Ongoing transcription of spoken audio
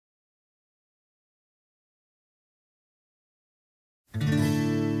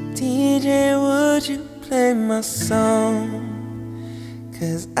DJ, would you play my song?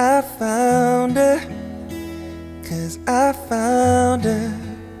 'Cause I found her. 'Cause I found her.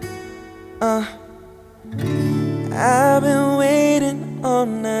 I've been waiting all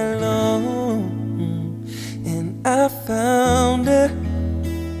night long, and I found her.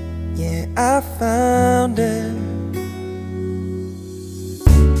 Yeah, I found her.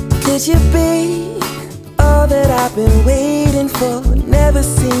 Could you be all that I've been waiting for? Never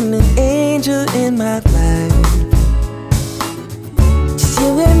seen an angel in my life. Just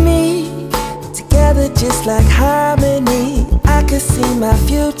you and me, together just like harmony. I could see my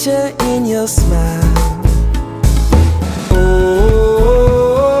future in your smile.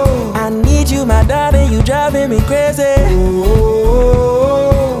 Oh, I need you, my darling, you driving me crazy.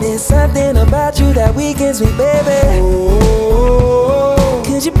 Oh, there's something about you that weakens me, baby. Oh,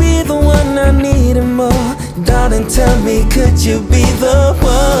 could you be the one I need and more? Darling, tell me, could you be the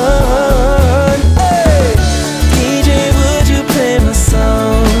one? Hey, DJ, would you play my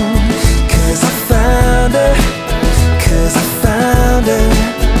song? 'Cause I found her. 'Cause I found her.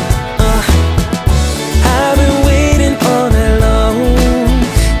 I've been waiting all night long,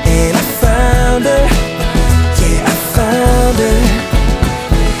 and I found her. Yeah, I found her.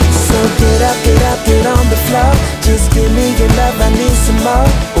 So get up, get up, get on the floor. Just give me your love, I need some more.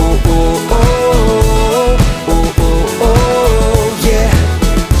 Oh, oh, oh, oh, oh, oh, yeah.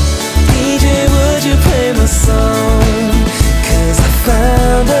 DJ, would you play my song? 'Cause I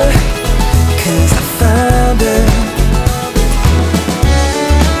found her. 'Cause I found her.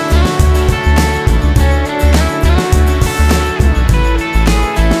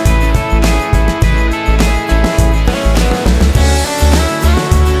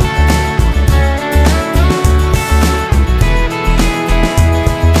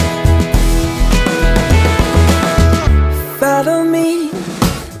 Follow me,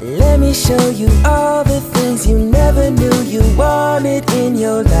 let me show you all the things you never knew you wanted in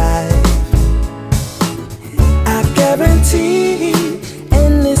your life. I guarantee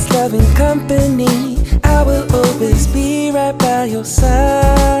endless love and company. I will always be right by your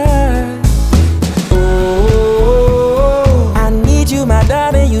side. Oh, I need you, my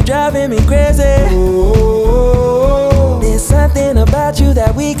darling, you driving me crazy. Oh, there's something about you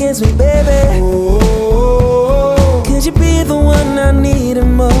that weakens me, baby. Oh, could you be the one I need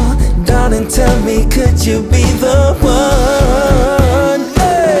and more? Darling, tell me, could you be the one?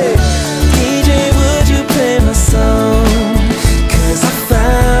 Hey, DJ, would you play my song? 'Cause I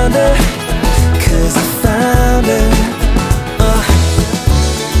found her. 'Cause I found her.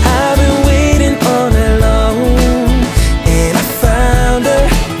 I've been waiting all night long, and I found her.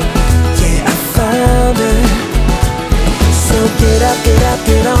 Yeah, I found her. So get up, get up,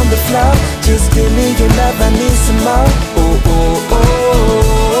 get on the floor. Just give me your love, I need some more. Oh, oh, oh,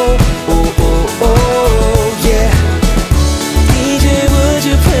 oh, oh, oh, yeah. DJ, would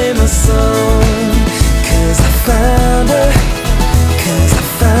you play my song? 'Cause I found her. 'Cause I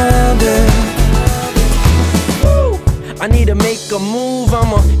found her. Woo! I need to make a move,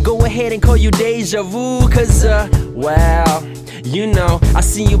 I'ma go ahead and call you deja vu. 'Cause wow, you know, I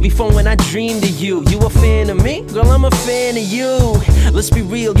seen you before when I dreamed of you. You a fan of me? Girl, I'm a fan of you. Let's be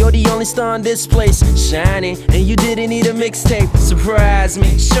real, you're the only star in this place, shining, and you didn't need a mixtape. Surprise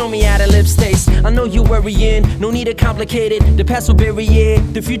me, show me how the lips taste. I know you worrying, no need to complicate it. The past will bury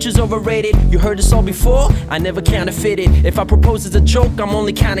it, the future's overrated. You heard this all before, I never counterfeit it. If I propose as a joke, I'm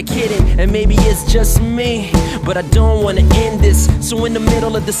only kinda kidding. And maybe it's just me, but I don't wanna end this. So in the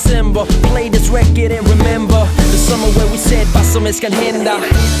middle of December, play this record and remember the summer where we said paso me escalenda.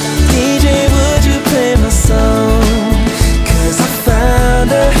 DJ, would you play my song? 'Cause I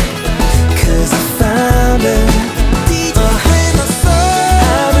found her.